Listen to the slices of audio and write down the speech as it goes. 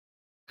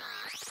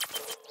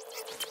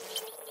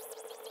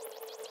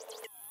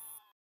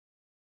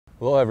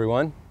Hello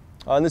everyone.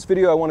 In this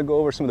video I want to go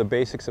over some of the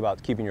basics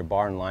about keeping your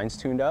bar and lines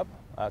tuned up.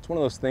 It's one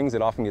of those things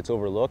that often gets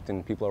overlooked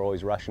and people are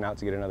always rushing out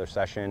to get another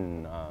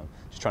session and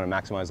just trying to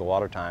maximize the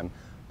water time.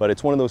 But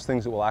it's one of those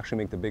things that will actually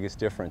make the biggest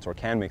difference, or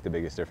can make the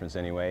biggest difference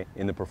anyway,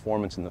 in the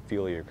performance and the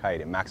feel of your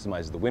kite. It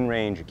maximizes the wind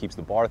range, it keeps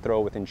the bar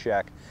throw within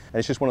check, and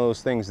it's just one of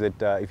those things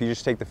that if you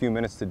just take the few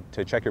minutes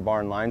to check your bar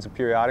and lines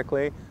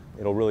periodically,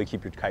 it'll really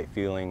keep your kite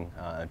feeling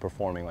and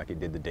performing like it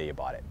did the day you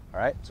bought it. All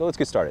right, so let's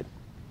get started.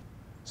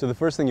 So the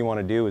first thing you want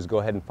to do is go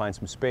ahead and find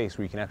some space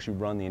where you can actually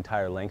run the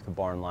entire length of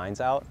bar and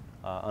lines out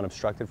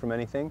unobstructed from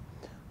anything,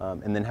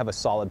 and then have a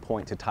solid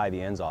point to tie the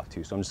ends off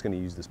to. So I'm just going to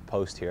use this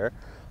post here,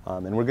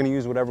 and we're going to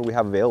use whatever we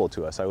have available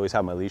to us. I always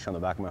have my leash on the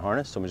back of my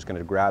harness, so I'm just going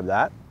to grab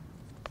that,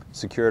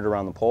 secure it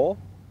around the pole,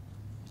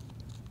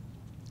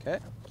 okay,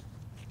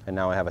 and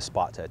now I have a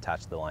spot to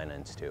attach the line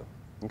ends to.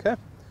 Okay,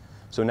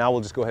 so now we'll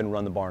just go ahead and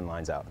run the bar and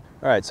lines out.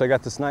 All right, so I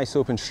got this nice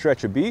open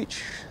stretch of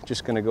beach.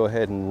 Just going to go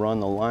ahead and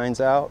run the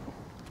lines out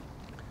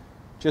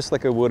just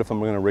like I would if I'm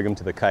going to rig them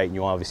to the kite. And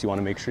you obviously want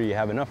to make sure you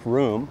have enough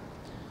room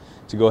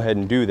to go ahead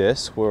and do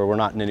this where we're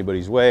not in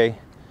anybody's way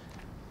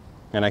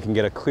and I can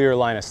get a clear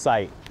line of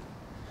sight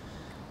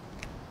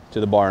to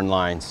the bar and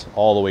lines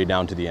all the way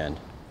down to the end.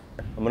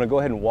 I'm going to go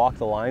ahead and walk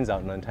the lines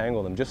out and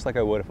untangle them just like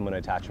I would if I'm going to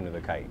attach them to the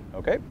kite.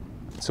 Okay,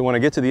 so when I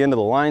get to the end of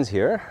the lines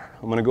here,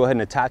 I'm going to go ahead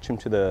and attach them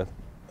to the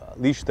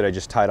leash that I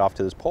just tied off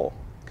to this pole.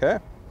 Okay,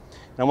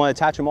 and I'm going to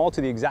attach them all to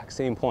the exact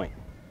same point.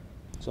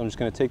 So I'm just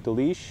going to take the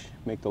leash,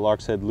 make the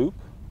lark's head loop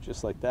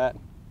just like that,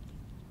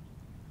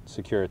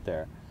 secure it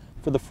there.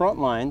 For the front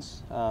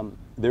lines,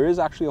 there is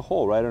actually a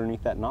hole right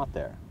underneath that knot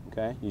there.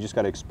 Okay, you just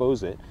got to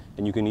expose it,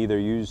 and you can either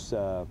use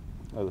a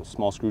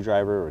small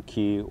screwdriver or a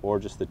key or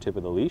just the tip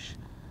of the leash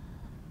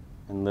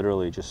and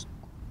literally just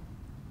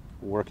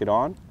work it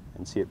on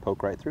and see it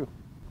poke right through.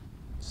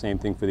 Same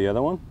thing for the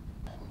other one.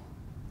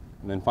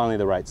 And then finally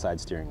the right side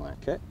steering line.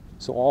 Okay,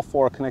 so all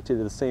four are connected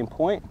to the same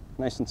point,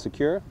 nice and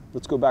secure.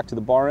 Let's go back to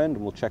the bar end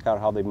and we'll check out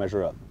how they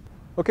measure up.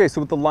 Okay,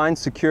 so with the line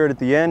secured at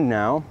the end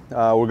now,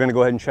 we're going to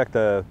go ahead and check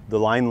the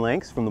line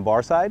lengths from the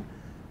bar side.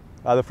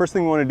 The first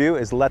thing we want to do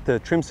is let the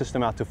trim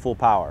system out to full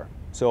power.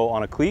 So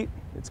on a cleat,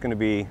 it's going to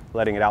be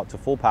letting it out to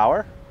full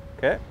power,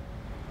 okay?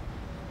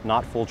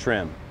 Not full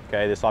trim,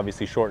 okay? This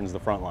obviously shortens the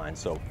front line,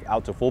 so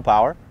out to full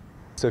power.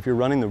 So if you're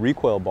running the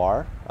recoil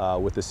bar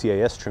with the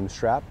CAS trim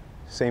strap,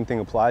 same thing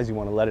applies. You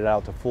want to let it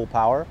out to full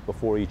power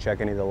before you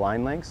check any of the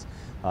line lengths.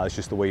 It's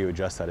just the way you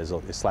adjust that is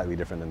slightly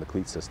different than the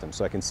cleat system.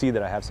 So I can see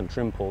that I have some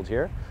trim pulled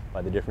here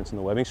by the difference in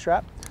the webbing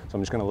strap. So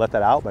I'm just going to let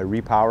that out by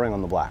repowering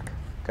on the black,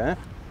 okay?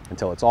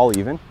 Until it's all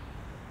even,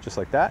 just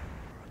like that.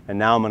 And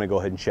now I'm going to go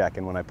ahead and check.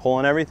 And when I pull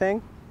on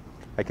everything,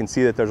 I can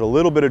see that there's a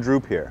little bit of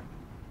droop here.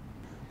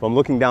 If I'm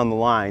looking down the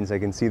lines, I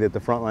can see that the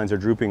front lines are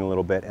drooping a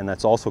little bit, and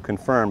that's also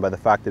confirmed by the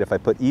fact that if I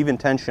put even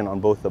tension on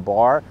both the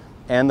bar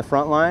and the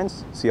front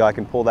lines, see how I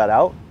can pull that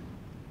out?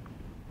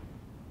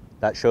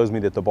 That shows me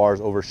that the bar is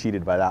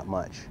oversheeted by that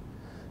much.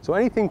 So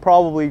anything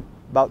probably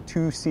about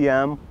 2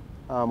 cm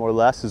or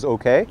less is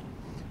okay.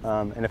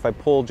 And if I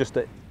pull just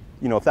a,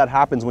 if that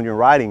happens when you're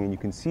riding and you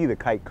can see the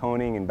kite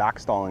coning and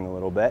backstalling a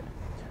little bit,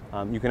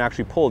 you can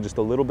actually pull just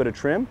a little bit of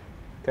trim,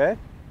 okay?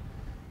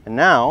 And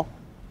now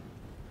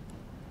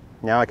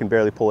I can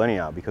barely pull any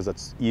out because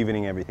that's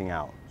evening everything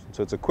out.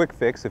 So it's a quick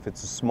fix if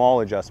it's a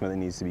small adjustment that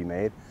needs to be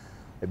made.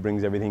 It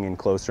brings everything in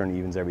closer and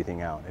evens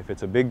everything out. If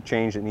it's a big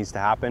change that needs to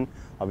happen,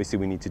 obviously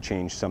we need to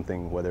change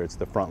something, whether it's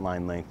the front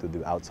line length or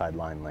the outside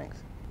line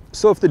length.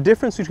 So if the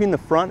difference between the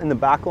front and the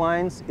back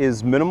lines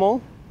is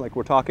minimal, like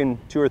we're talking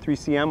 2 or 3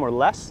 cm or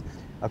less,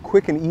 a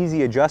quick and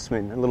easy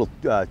adjustment, a little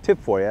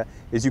tip for you,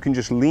 is you can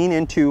just lean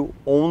into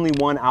only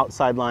one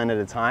outside line at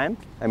a time.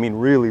 I mean,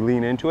 really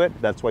lean into it.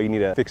 That's why you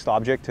need a fixed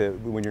object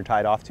when you're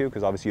tied off to,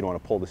 because obviously you don't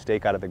want to pull the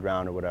stake out of the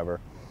ground or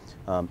whatever.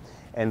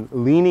 And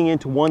leaning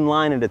into one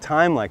line at a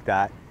time like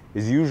that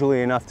is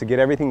usually enough to get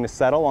everything to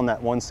settle on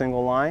that one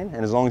single line.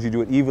 And as long as you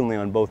do it evenly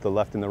on both the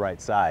left and the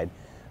right side,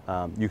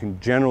 you can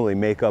generally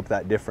make up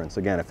that difference,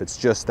 again, if it's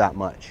just that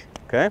much,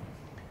 okay?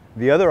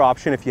 The other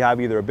option, if you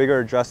have either a bigger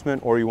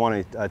adjustment or you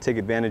want to take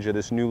advantage of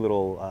this new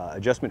little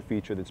adjustment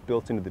feature that's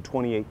built into the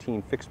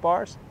 2018 fixed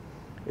bars,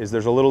 is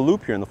there's a little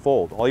loop here in the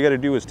fold. All you got to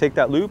do is take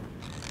that loop,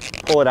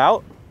 pull it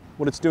out.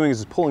 What it's doing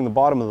is pulling the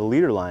bottom of the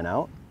leader line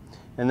out.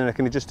 And then I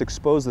can just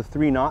expose the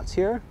 3 knots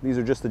here. These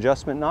are just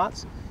adjustment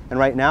knots. And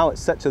right now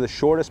it's set to the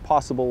shortest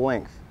possible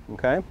length,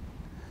 okay?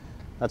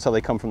 That's how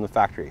they come from the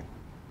factory.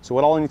 So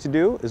what all I need to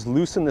do is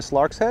loosen this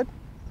lark's head,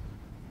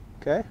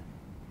 okay?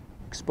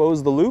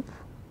 Expose the loop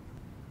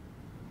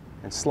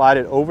and slide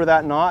it over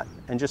that knot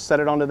and just set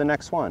it onto the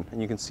next one.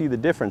 And you can see the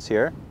difference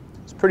here.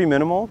 It's pretty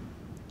minimal,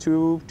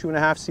 2.5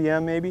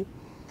 cm maybe.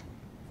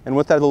 And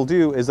what that'll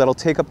do is that'll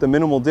take up the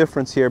minimal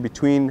difference here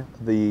between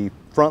the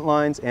front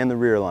lines and the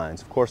rear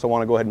lines. Of course, I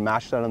want to go ahead and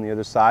match that on the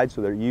other side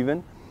so they're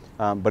even,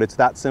 but it's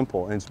that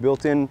simple. And it's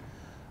built in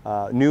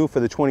new for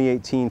the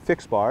 2018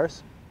 fixed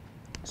bars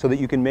so that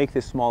you can make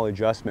this small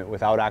adjustment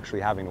without actually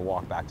having to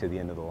walk back to the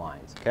end of the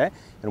lines, okay?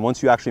 And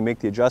once you actually make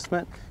the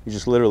adjustment, you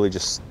just literally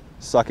just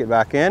suck it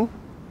back in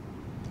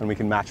and we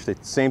can match the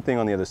same thing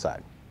on the other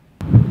side.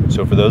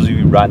 So for those of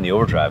you riding the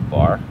overdrive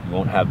bar, you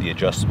won't have the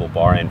adjustable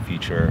bar end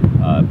feature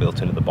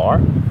built into the bar,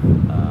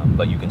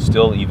 but you can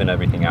still even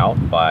everything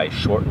out by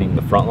shortening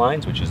the front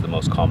lines, which is the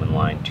most common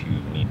line to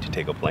need to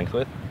take up length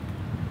with.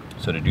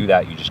 So to do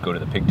that, you just go to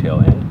the pigtail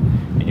end,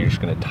 and you're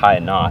just going to tie a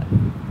knot,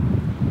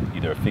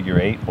 either a figure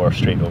 8 or a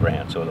straight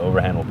overhand. So the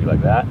overhand will be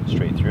like that,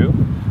 straight through,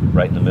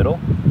 right in the middle.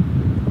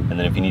 And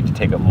then if you need to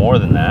take up more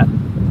than that,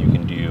 you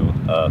can do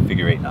a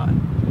figure 8 knot,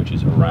 which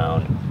is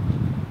around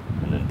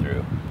and then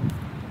through.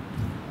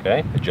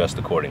 Okay, adjust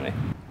accordingly.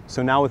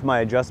 So now with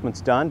my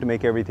adjustments done to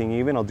make everything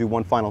even, I'll do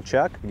one final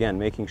check. Again,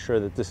 making sure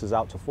that this is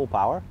out to full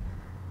power.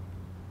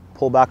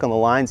 Pull back on the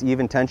lines,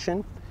 even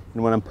tension.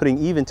 And when I'm putting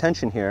even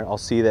tension here, I'll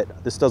see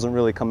that this doesn't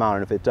really come out.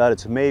 And if it does,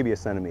 it's maybe a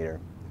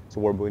centimeter.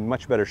 So we're in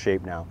much better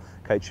shape now.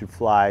 Kite should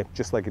fly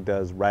just like it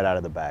does right out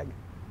of the bag.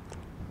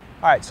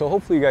 All right, so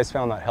hopefully you guys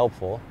found that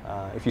helpful.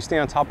 If you stay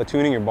on top of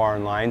tuning your bar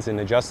and lines and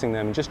adjusting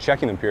them and just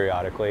checking them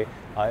periodically,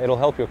 it'll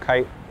help your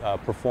kite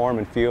perform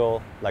and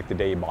feel like the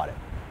day you bought it.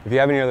 If you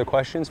have any other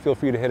questions, feel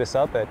free to hit us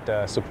up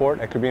at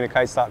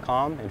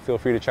support@cabrinhakites.com, and feel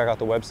free to check out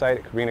the website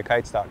at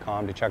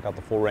cabrinhakites.com to check out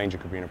the full range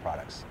of Cabrinha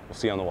products. We'll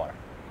see you on the water.